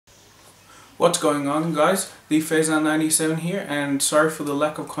What's going on, guys? The Faison97 here, and sorry for the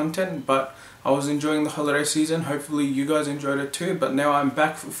lack of content, but I was enjoying the holiday season. Hopefully you guys enjoyed it too, but now I'm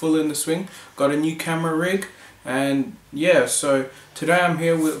back full in the swing. Got a new camera rig, and yeah, so today I'm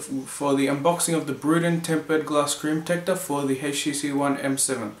here for the unboxing of the Bruedon tempered glass screen protector for the HTC One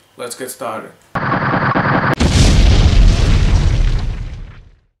M7. Let's get started.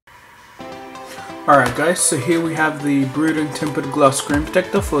 Alright guys, so here we have the Bruedon tempered glass screen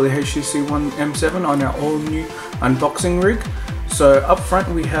protector for the HTC One M7 on our all new unboxing rig. So up front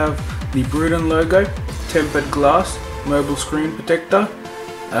we have the Bruedon logo, tempered glass, mobile screen protector,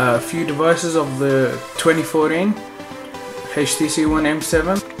 a few devices of the 2014 HTC One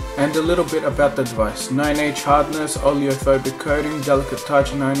M7, and a little bit about the device. 9H hardness, oleophobic coating, delicate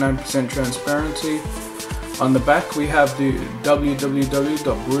touch, 99% transparency. On the back we have the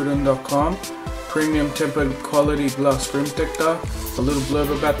www.bruedon.com. Premium tempered quality glass screen protector, a little blurb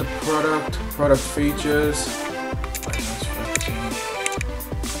about the product features,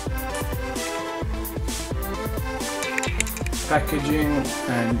 packaging,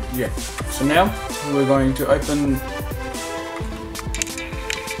 and yeah. So now we're going to open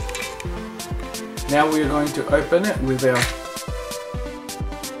it with our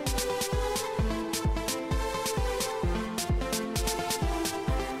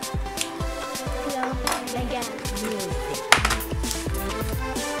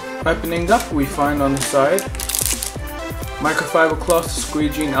Opening up, we find on the side microfiber cloth,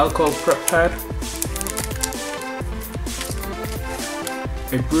 squeegee and alcohol prep pad,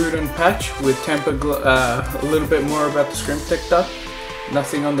 a Bruedon patch with tempered a little bit more about the screen protector,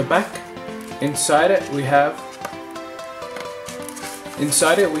 nothing on the back. Inside it we have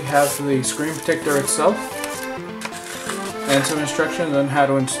the screen protector itself and some instructions on how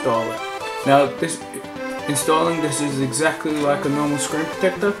to install it. Now installing this is exactly like a normal screen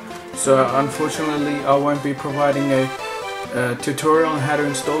protector, so unfortunately I won't be providing a tutorial on how to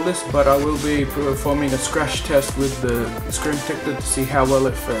install this, but I will be performing a scratch test with the screen protector to see how well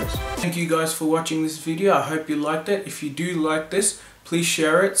it fares. Thank you guys for watching this video. I hope you liked it. If you do like this, please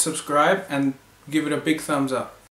share it, subscribe, and give it a big thumbs up.